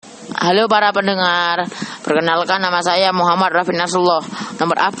Halo para pendengar, perkenalkan nama saya Muhammad Raffi Nasrullah,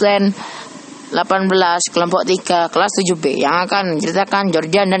 nomor absen 18 kelompok 3 kelas 7B yang akan menceritakan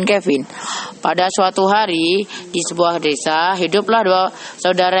Jordian dan Kevin. Pada suatu hari di sebuah desa hiduplah dua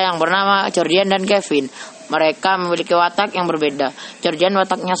saudara yang bernama Jordian dan Kevin. Mereka memiliki watak yang berbeda. Jordian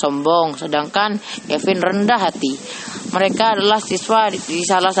wataknya sombong, sedangkan Kevin rendah hati. Mereka adalah siswa di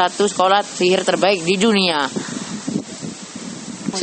salah satu sekolah sihir terbaik di dunia.